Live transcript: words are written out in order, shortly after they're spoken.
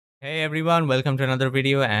Hey everyone, welcome to another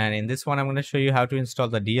video, and in this one I'm going to show you how to install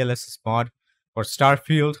the DLSS mod for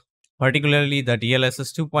Starfield, particularly the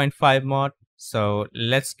DLSS 2.5 mod. So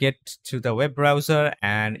let's get to the web browser,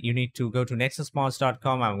 and you need to go to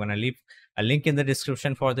nexusmods.com. I'm going to leave a link in the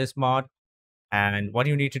description for this mod, and what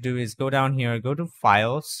you need to do is go down here, go to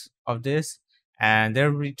files of this, and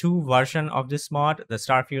there will be two versions of this mod, the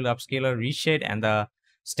Starfield Upscaler Reshade and the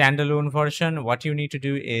standalone version. What you need to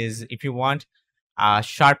do is, if you want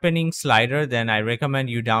sharpening slider, then I recommend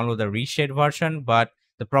you download the reshade version. But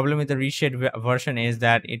the problem with the reshade version is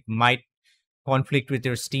that it might conflict with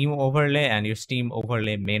your Steam overlay, and your Steam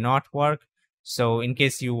overlay may not work. So in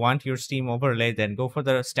case you want your Steam overlay, then go for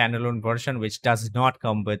the standalone version, which does not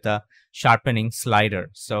come with a sharpening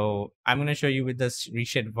slider. So I'm going to show you with this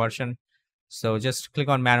reshade version. So just click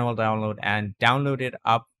on manual download and download it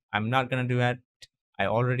up. I'm not going to do that. I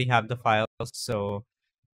already have the files. So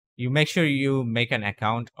you make sure you make an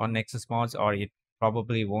account on Nexus Mods, or it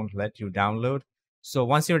probably won't let you download. So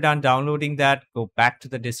once you're done downloading that, go back to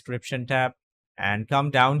the description tab and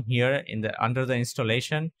come down here in the under the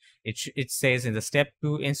installation. It says in the step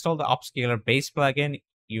 2, install the Upscaler base plugin.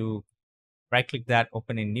 You right click that,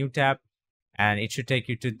 open a new tab, and it should take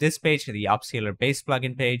you to this page, the Upscaler base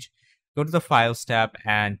plugin page. Go to the files tab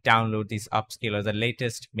and download this Upscaler, the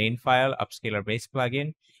latest main file, Upscaler base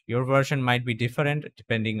plugin. Your version might be different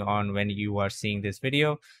depending on when you are seeing this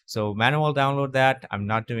video. So manual download that. I'm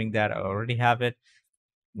not doing that. I already have it.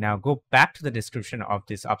 Now go back to the description of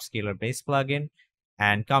this Upscaler base plugin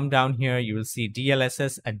and come down here. You will see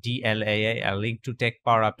DLSS, a DLAA, a link to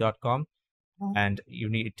techpowerup.com. And you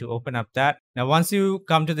need to open up that. Now, once you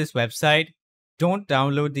come to this website, don't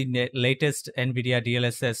download the latest NVIDIA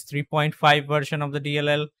DLSS 3.5 version of the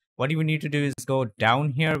DLL. What you need to do is go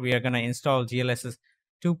down here. We are going to install DLSS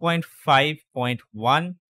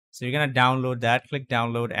 2.5.1. So you're going to download that, click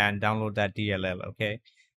download, and download that DLL. Okay.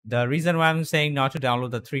 The reason why I'm saying not to download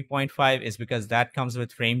the 3.5 is because that comes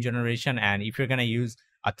with frame generation. And if you're going to use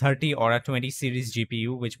a 30 or a 20 series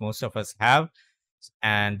GPU, which most of us have,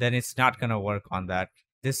 and then it's not going to work on that.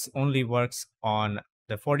 This only works on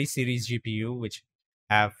the 40 series GPU, which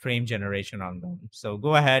have frame generation on them. So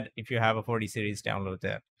go ahead, if you have a 40 series, download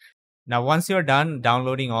that. Now, once you're done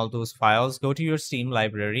downloading all those files, go to your Steam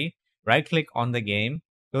library, right click on the game,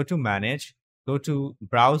 go to manage, go to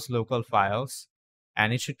browse local files,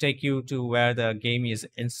 and it should take you to where the game is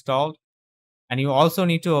installed. And you also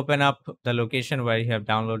need to open up the location where you have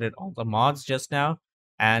downloaded all the mods just now.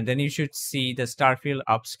 And then you should see the Starfield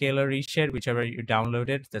Upscaler Reshade, whichever you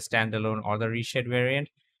downloaded, the standalone or the reshade variant.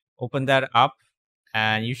 Open that up,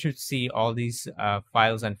 and you should see all these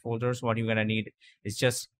files and folders. What you're going to need is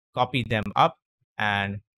just copy them up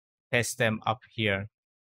and paste them up here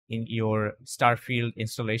in your Starfield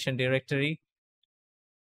installation directory.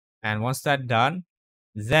 And once that's done,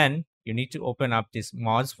 then you need to open up this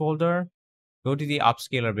mods folder, go to the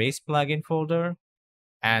Upscaler base plugin folder,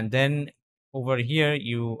 and then over here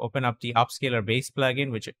you open up the Upscaler base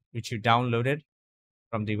plugin, which you downloaded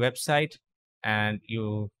from the website, and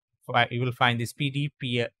you will find this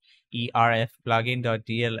pdperf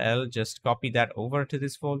plugin.dll. Just copy that over to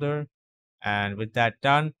this folder, and with that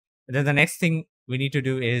done, then the next thing we need to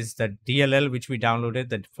do is the DLL, which we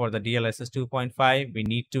downloaded for the DLSS 2.5. We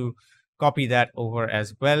need to copy that over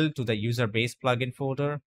as well to the user base plugin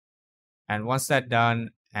folder. And once that's done,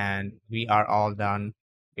 and we are all done,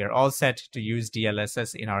 we are all set to use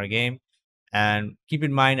DLSS in our game. And keep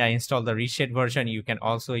in mind, I installed the reshade version. You can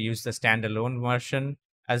also use the standalone version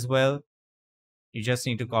as well. You just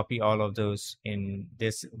need to copy all of those in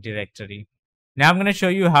this directory. Now I'm going to show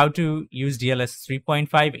you how to use DLSS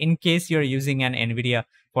 3.5 in case you're using an NVIDIA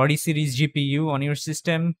 40 series GPU on your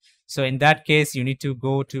system. So in that case, you need to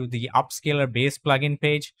go to the Upscaler base plugin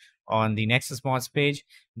page on the Nexus Mods page.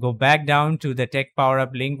 Go back down to the Tech Power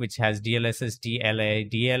Up link, which has DLSS DLA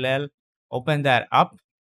DLL. Open that up,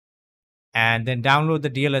 and then download the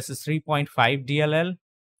DLSS 3.5 DLL.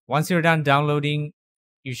 Once you're done downloading,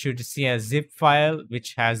 you should see a zip file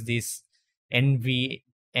which has this ngx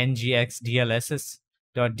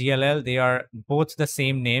DLSS.dll. They are both the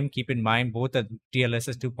same name. Keep in mind, both the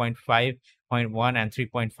DLSS 2.5.1 and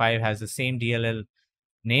 3.5 has the same DLL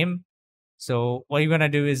name. So what you're going to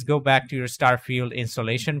do is go back to your Starfield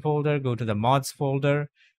installation folder, go to the mods folder,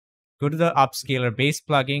 go to the Upscaler base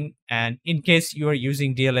plugin, and in case you are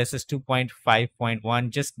using DLSS 2.5.1,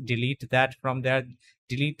 just delete that from there.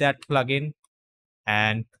 Delete that plugin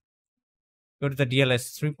and go to the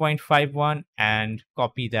DLSS 3.5.1 and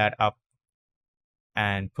copy that up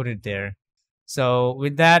and put it there. So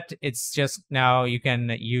with that, it's just now you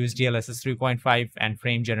can use DLSS 3.5 and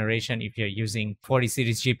frame generation if you're using 40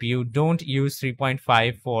 series GPU. Don't use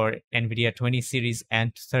 3.5 for NVIDIA 20 series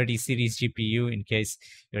and 30 series GPU in case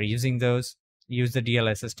you're using those. Use the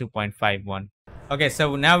DLSS 2.5 one. Okay,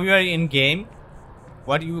 so now we are in game.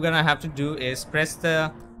 What you're gonna have to do is press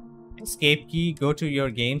the escape key, go to your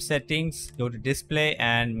game settings, go to display,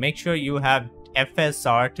 and make sure you have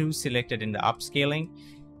FSR2 selected in the upscaling,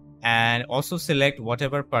 and also select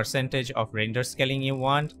whatever percentage of render scaling you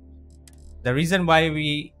want. The reason why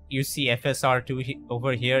you see FSR2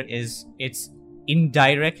 over here is it's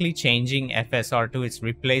indirectly changing FSR2. It's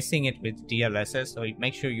replacing it with DLSS, so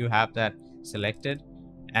make sure you have that selected.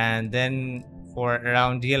 And then for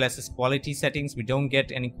around DLSS quality settings, we don't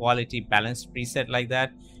get any quality balanced preset like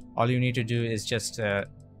that. All you need to do is just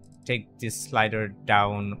take this slider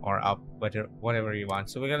down or up, whatever you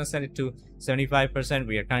want. So we're gonna set it to 75%.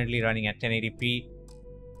 We are currently running at 1080p.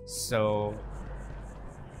 So,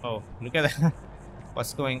 oh, look at that.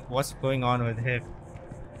 What's going on with him?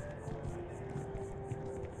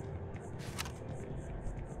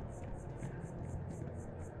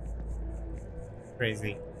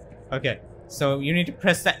 Crazy. Okay, so you need to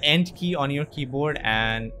press the end key on your keyboard,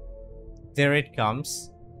 and there it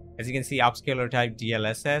comes. As you can see, upscaler type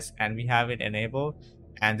DLSS, and we have it enabled.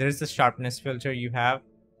 And there's the sharpness filter you have.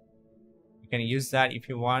 You can use that if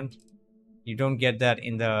you want. You don't get that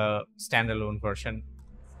in the standalone version.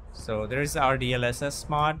 So there is our DLSS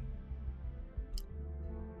mod.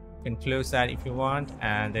 You can close that if you want,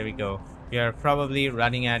 and there we go. We are probably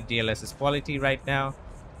running at DLSS quality right now.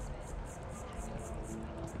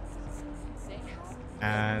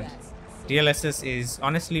 And DLSS is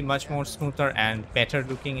honestly much more smoother and better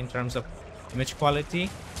looking in terms of image quality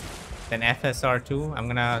than FSR2. I'm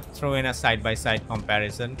gonna throw in a side-by-side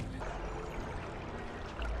comparison.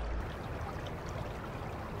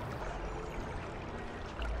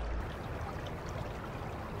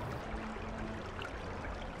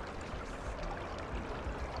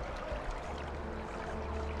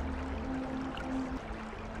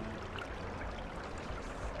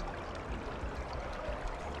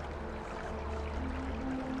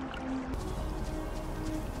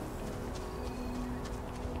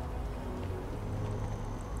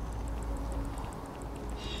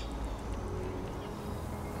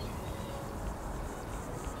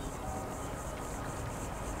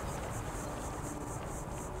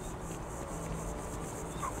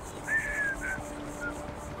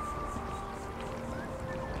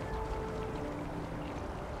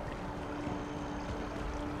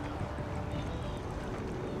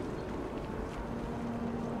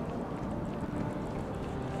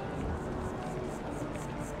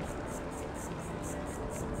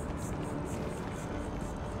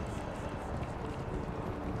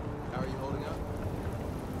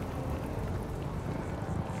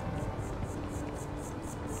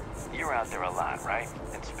 You're out there a lot, right?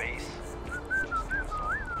 In space?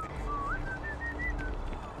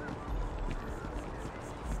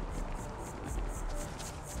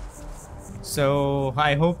 So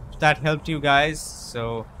I hope that helped you guys.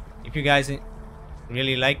 So if you guys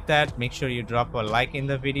really like that, make sure you drop a like in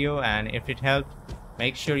the video, and if it helped,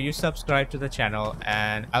 make sure you subscribe to the channel,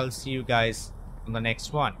 and I'll see you guys on the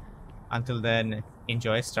next one. Until then,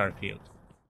 enjoy Starfield.